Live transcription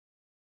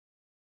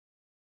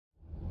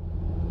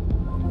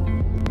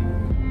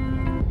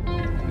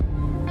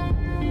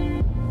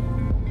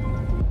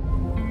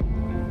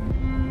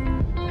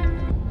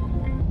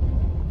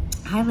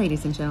Hi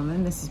ladies and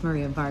gentlemen, this is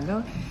Maria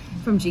Vargo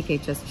from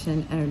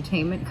Chesterton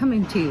Entertainment,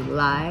 coming to you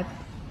live,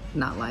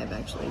 not live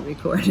actually,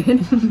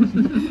 recorded,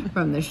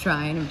 from the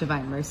Shrine of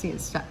Divine Mercy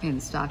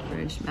in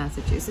Stockbridge,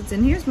 Massachusetts.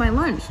 And here's my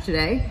lunch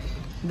today.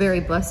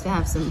 Very blessed to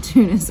have some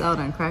tuna salad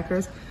on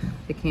crackers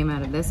that came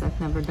out of this. I've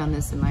never done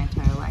this in my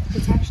entire life.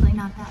 It's actually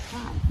not that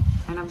bad,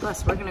 and I'm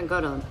blessed. We're gonna go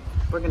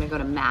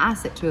to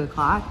Mass at 2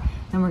 o'clock,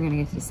 then we're gonna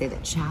get to say the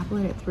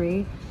chaplet at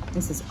 3.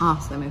 This is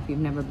awesome. If you've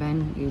never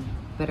been, you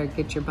better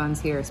get your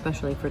buns here,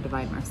 especially for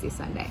Divine Mercy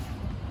Sunday.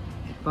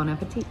 Bon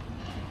appetit.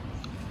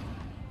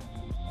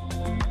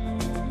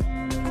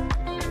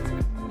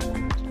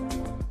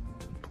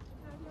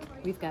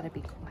 We've got to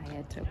be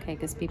quiet, okay,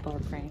 because people are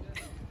praying.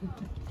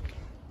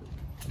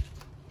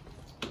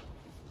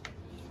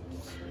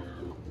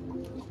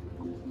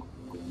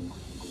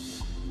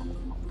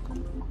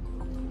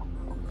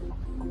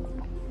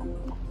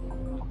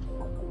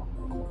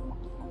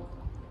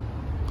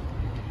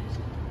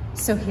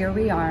 So here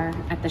we are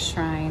at the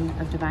Shrine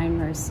of Divine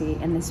Mercy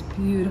in this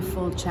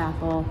beautiful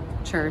chapel,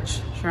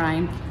 church,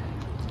 shrine.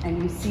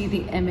 And you see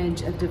the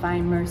image of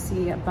Divine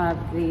Mercy above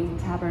the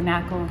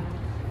tabernacle.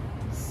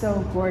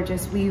 So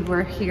gorgeous. We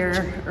were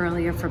here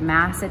earlier for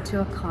Mass at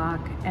 2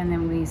 o'clock, and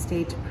then we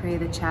stayed to pray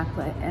the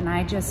chaplet. And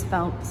I just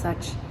felt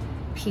such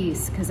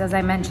peace, because as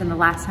I mentioned, the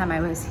last time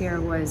I was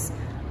here was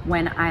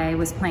when I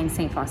was playing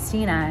St.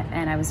 Faustina,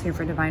 and I was here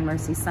for Divine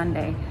Mercy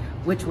Sunday,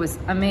 which was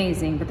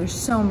amazing, but there's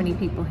so many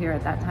people here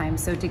at that time.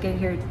 So to get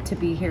here, to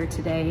be here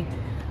today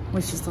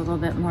was just a little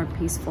bit more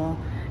peaceful,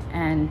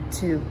 and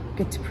to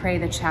get to pray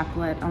the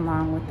chaplet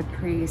along with the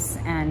priests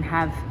and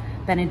have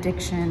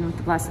benediction with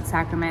the Blessed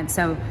Sacrament.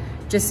 So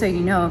just so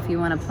you know, if you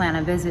want to plan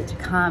a visit to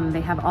come,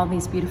 they have all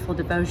these beautiful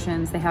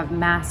devotions. They have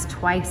Mass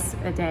twice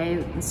a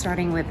day,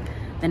 starting with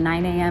the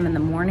 9 a.m. in the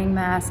morning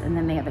Mass, and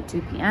then they have a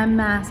 2 p.m.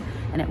 Mass,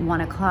 and at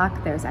 1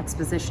 o'clock there's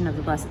exposition of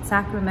the Blessed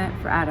Sacrament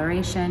for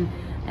adoration,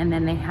 and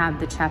then they have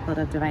the Chaplet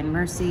of Divine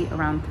Mercy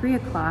around 3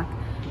 o'clock,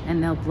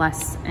 and they'll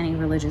bless any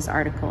religious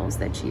articles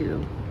that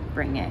you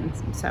bring in.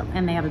 So,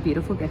 and they have a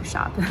beautiful gift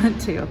shop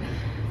too.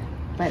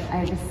 But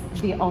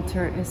the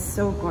altar is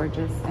so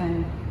gorgeous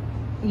and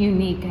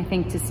unique, I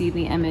think, to see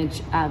the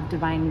image of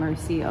Divine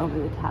Mercy over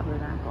the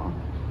tabernacle.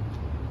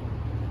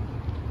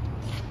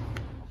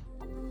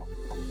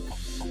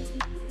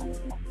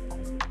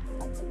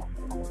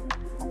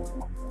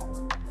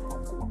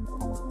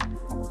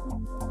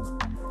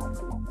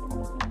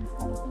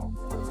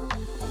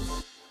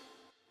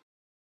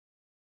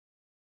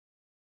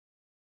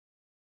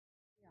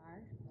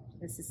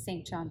 This is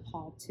St. John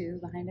Paul II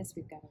behind us.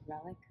 We've got a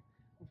relic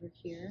over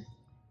here.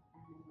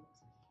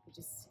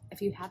 And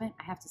if you haven't,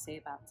 I have to say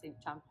about St.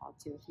 John Paul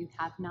II, if you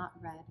have not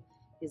read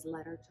his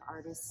letter to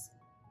artists,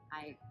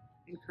 I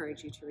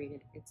encourage you to read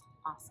it. It's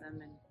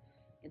awesome and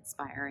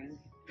inspiring.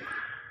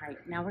 All right,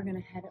 now we're gonna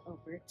head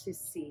over to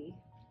see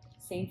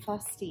St.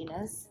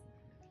 Faustina's,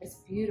 this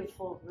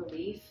beautiful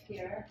relief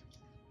here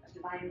of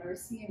Divine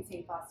Mercy and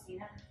St.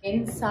 Faustina.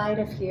 Inside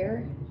of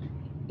here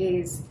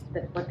is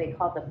what they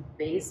call the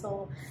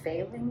basal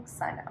phalanx.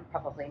 I'm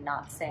probably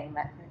not saying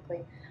that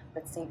correctly,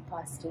 but St.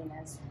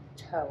 Faustina's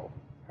toe,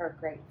 her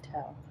great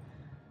toe.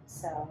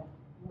 So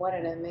what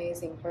an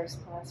amazing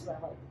first-class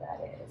relic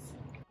that is.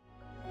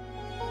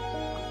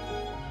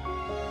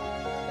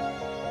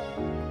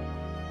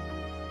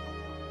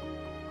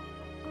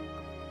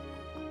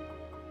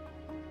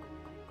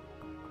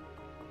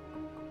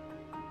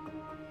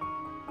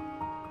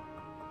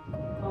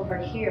 Over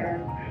here,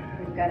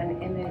 we've got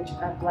an image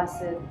of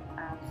Blessed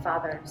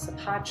Father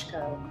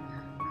Sapachko,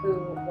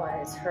 who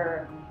was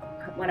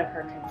one of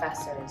her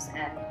confessors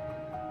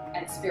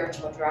and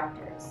spiritual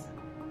directors.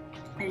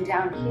 And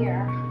down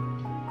here,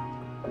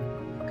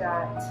 we've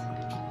got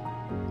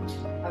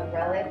a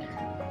relic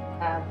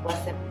of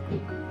Blessed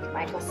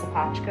Michael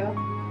Sapachko.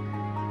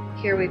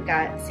 Here we've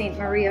got St.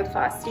 Maria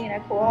Faustina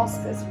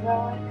Kowalska's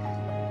relic.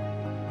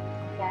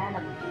 Again,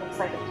 it looks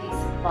like a piece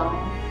of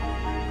bone.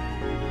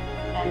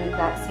 And we've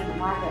got St.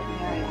 Margaret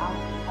Mary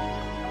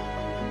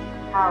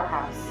Alpha,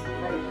 powerhouse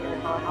right here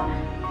in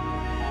Colorado.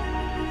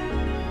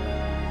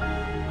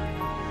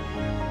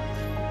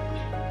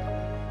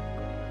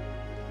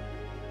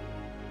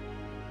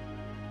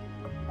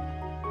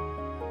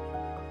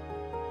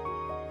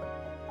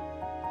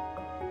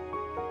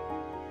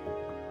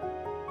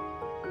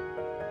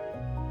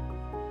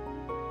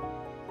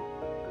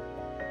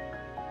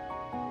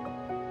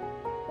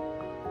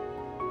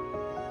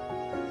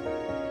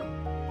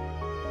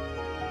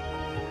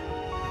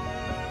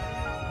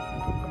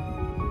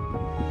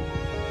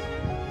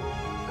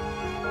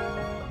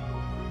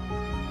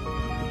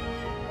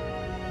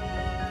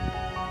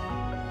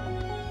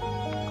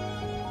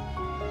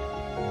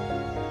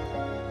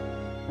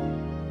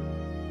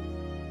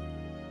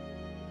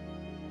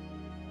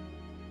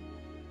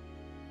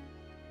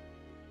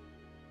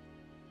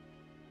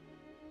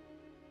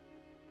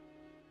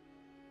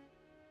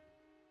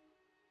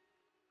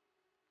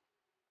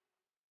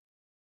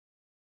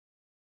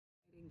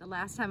 The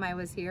last time I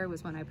was here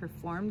was when I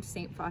performed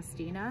St.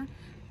 Faustina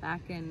back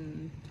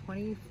in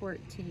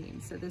 2014.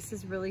 So this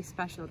is really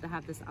special to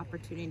have this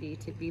opportunity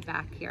to be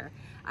back here.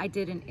 I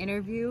did an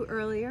interview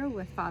earlier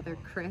with Father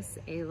Chris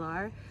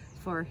Alar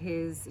for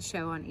his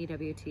show on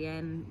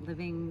EWTN,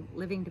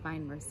 Living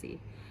Divine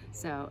Mercy.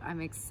 So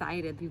I'm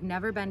excited. If you've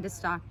never been to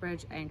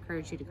Stockbridge, I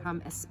encourage you to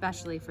come,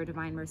 especially for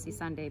Divine Mercy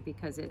Sunday,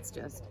 because it's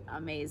just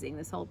amazing.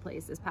 This whole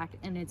place is packed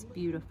and it's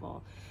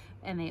beautiful.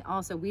 And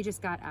we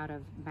just got out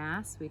of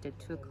Mass. We did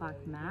 2 o'clock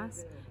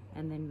Mass,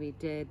 and then we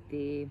did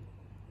they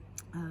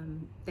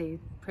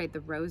prayed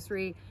the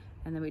Rosary,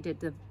 and then we did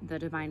the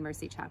Divine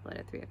Mercy Chaplet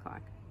at 3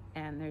 o'clock.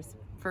 And there's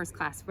first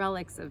class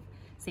relics of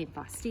St.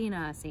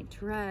 Faustina, St.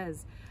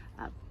 Therese,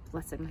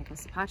 Blessed Michael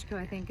Sapachko,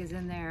 I think, is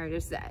in there.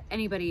 Just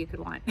anybody you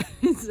could want.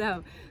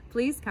 So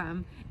please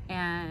come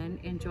and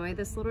enjoy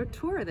this little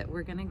tour that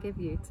we're gonna give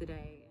you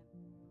today.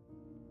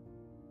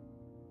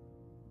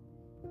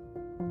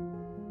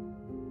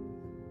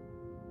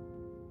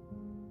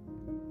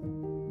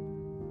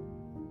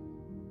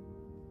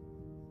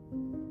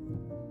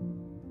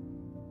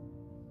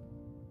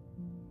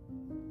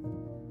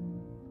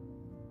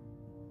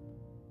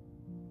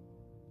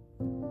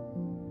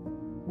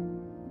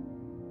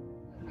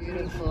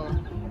 Beautiful.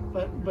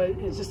 But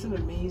it's just an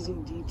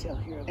amazing detail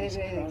here of these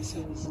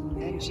crosses.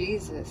 And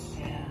Jesus.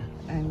 Yeah.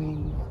 I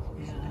mean,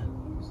 Yeah.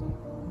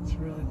 It's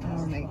really that'll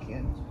powerful. make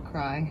you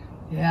cry.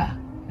 Yeah.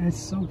 And it's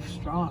so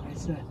strong.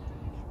 It's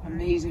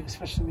amazing,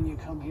 especially when you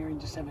come here and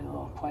just having a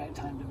little quiet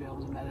time to be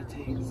able to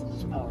meditate.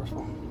 It's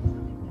powerful.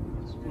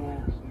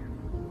 Yeah.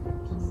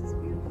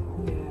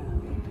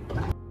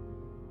 Yeah.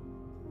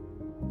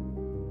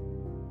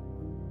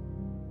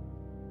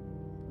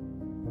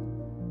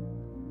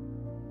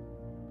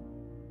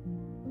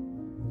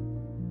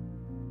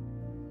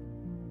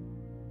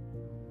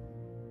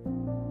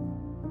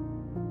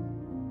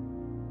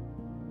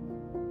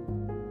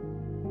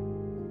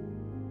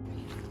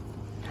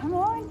 Come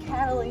on,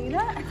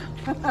 Catalina.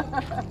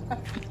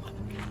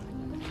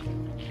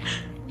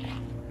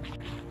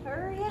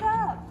 Hurry it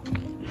up.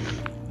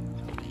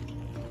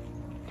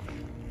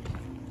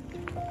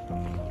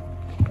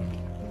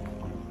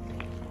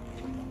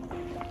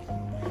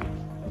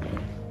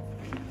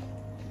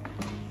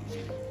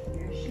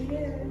 Here she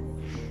is.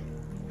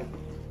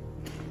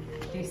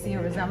 Do you see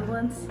a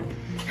resemblance?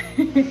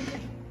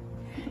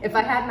 If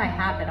I had my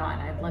habit on,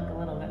 I'd look a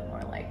little bit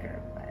more like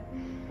her, but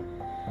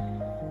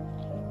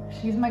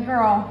she's my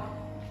girl.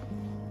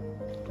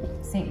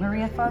 St.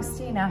 Maria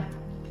Faustina.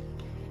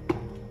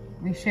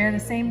 We share the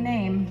same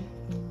name.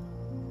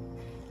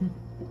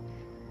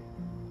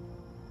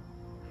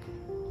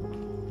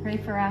 Pray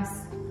for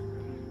us.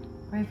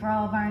 Pray for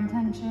all of our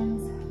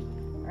intentions,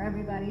 for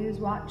everybody who's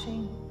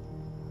watching.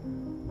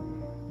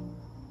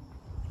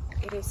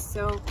 It is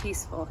so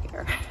peaceful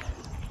here.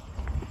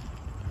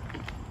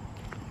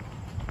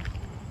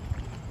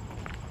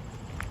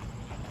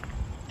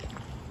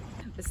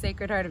 The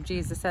Sacred Heart of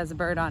Jesus has a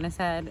bird on his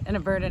head and a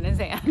bird in his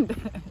hand.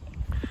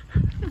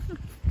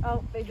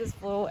 Oh, they just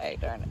flew away,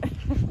 darn it.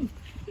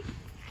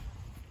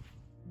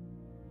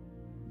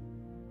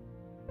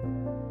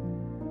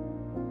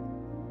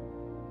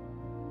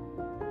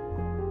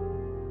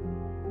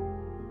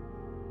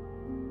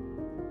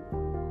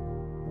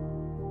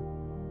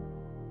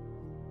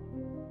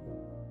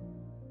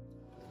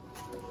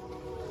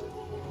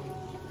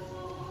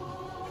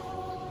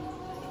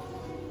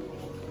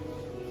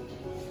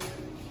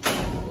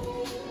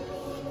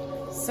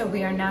 So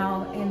we are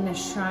now in the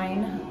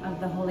Shrine of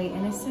the Holy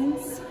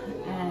Innocents,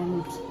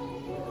 and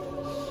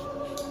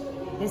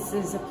this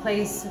is a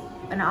place,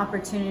 an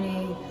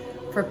opportunity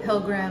for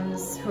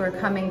pilgrims who are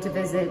coming to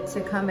visit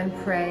to come and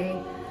pray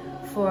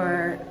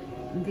for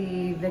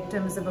the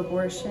victims of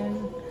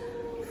abortion,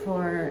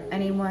 for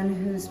anyone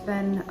who's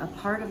been a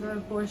part of an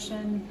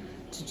abortion,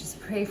 to just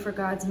pray for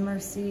God's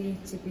mercy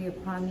to be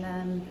upon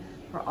them,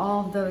 for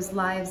all of those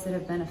lives that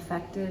have been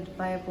affected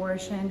by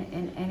abortion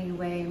in any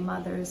way,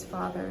 mothers,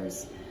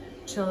 fathers,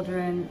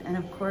 children, and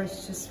of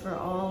course just for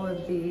all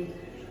of the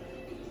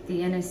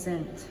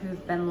innocent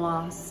who've been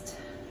lost.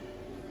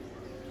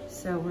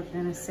 So we're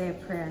going to say a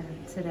prayer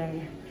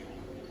today.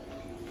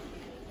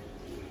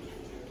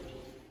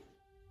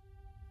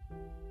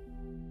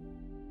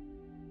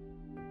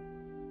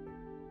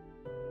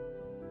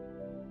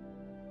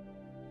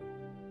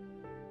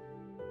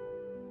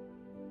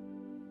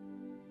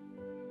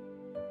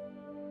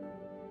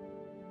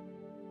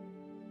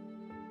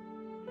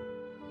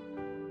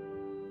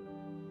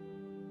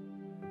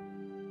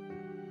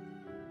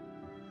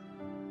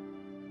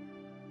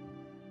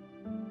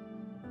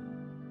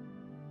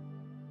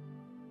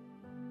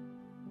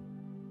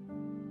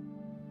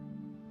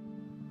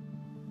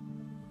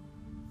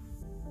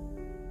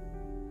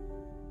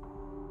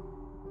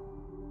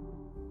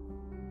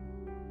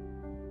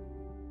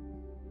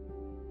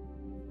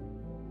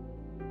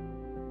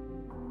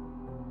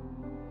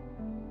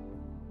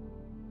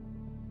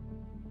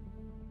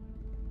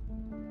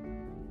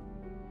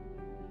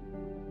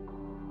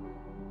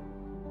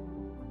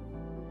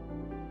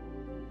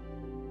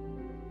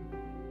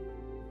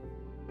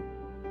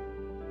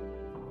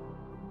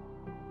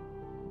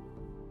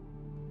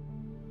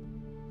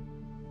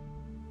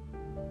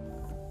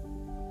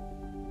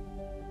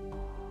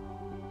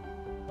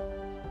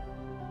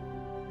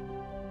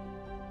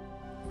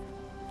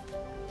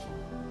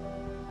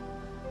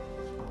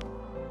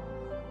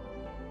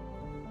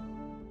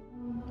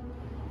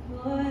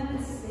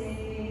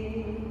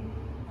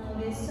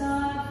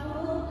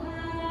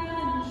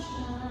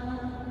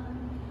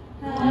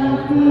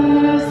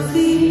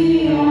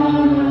 mercy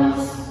on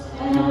us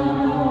and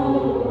our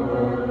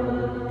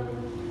world.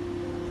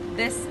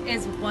 This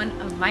is one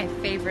of my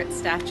favorite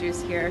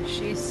statues here.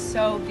 She's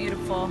so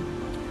beautiful.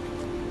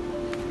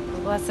 The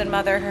Blessed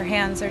Mother, her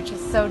hands are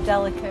just so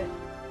delicate.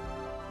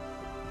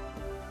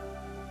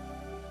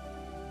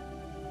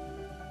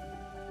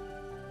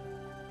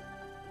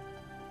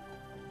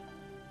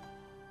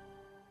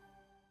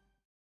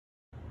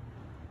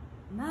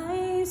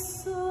 My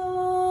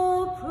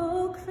soul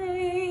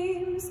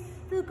proclaims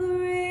the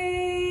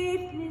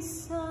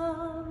greatness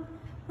of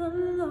the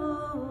Lord,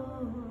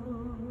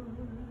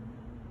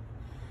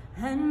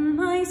 and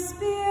my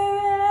spirit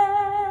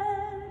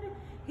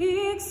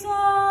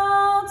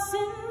exalts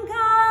in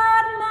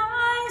God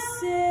my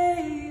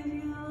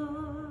Savior,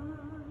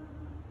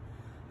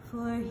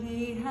 for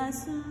he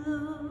has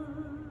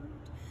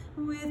looked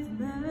with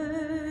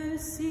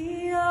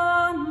mercy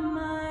on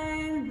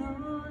my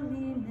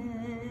lowliness,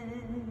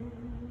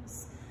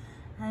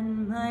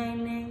 and my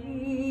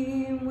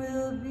name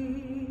will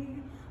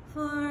be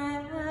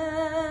forever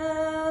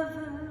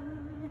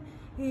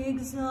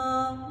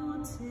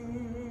exalted.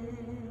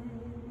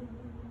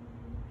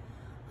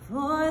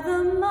 For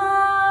the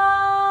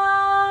mighty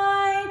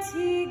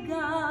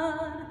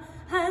God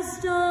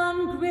has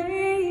done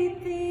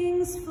great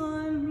things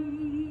for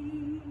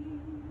me,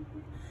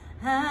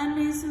 and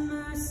his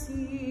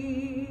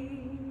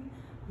mercy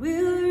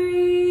will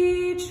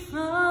reach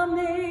from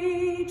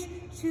age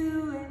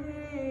to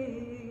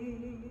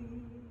age.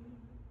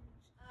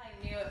 I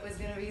knew it was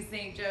going to be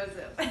St.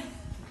 Joseph.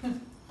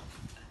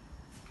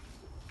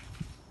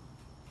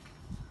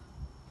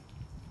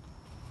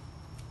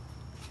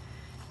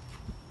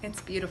 It's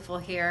beautiful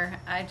here.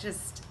 I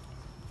just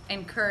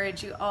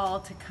encourage you all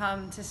to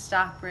come to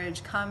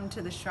Stockbridge, come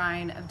to the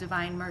Shrine of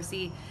Divine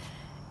Mercy.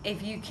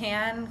 If you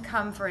can,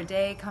 come for a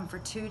day, come for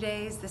 2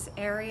 days. This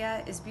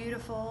area is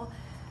beautiful,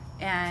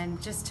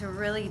 and just to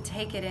really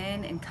take it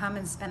in and come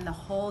and spend the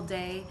whole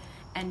day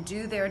and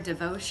do their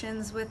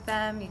devotions with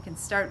them. You can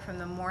start from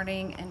the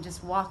morning and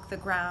just walk the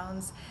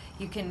grounds.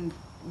 You can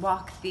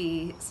walk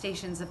the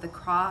Stations of the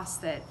Cross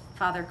that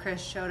Father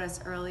Chris showed us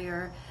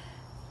earlier.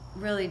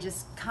 Really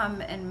just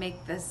come and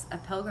make this a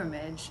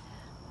pilgrimage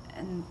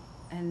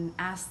and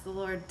ask the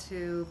Lord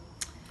to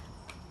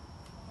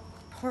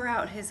pour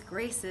out his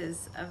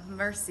graces of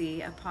mercy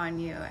upon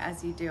you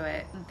as you do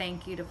it. And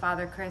thank you to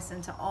Father Chris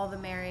and to all the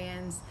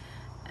Marians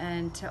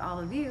and to all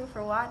of you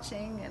for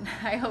watching. And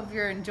I hope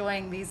you're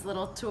enjoying these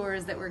little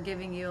tours that we're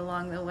giving you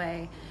along the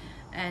way.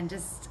 And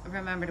just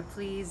remember to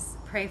please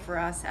pray for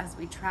us as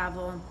we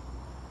travel,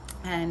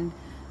 and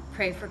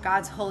pray for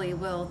God's holy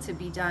will to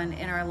be done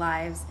in our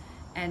lives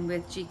and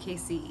with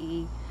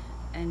GKCE,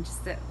 and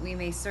just that we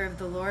may serve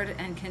the Lord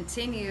and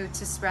continue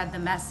to spread the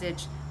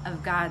message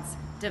of God's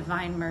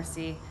divine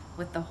mercy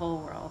with the whole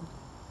world.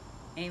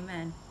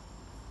 Amen.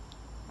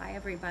 Bye,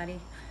 everybody.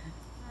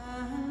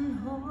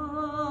 And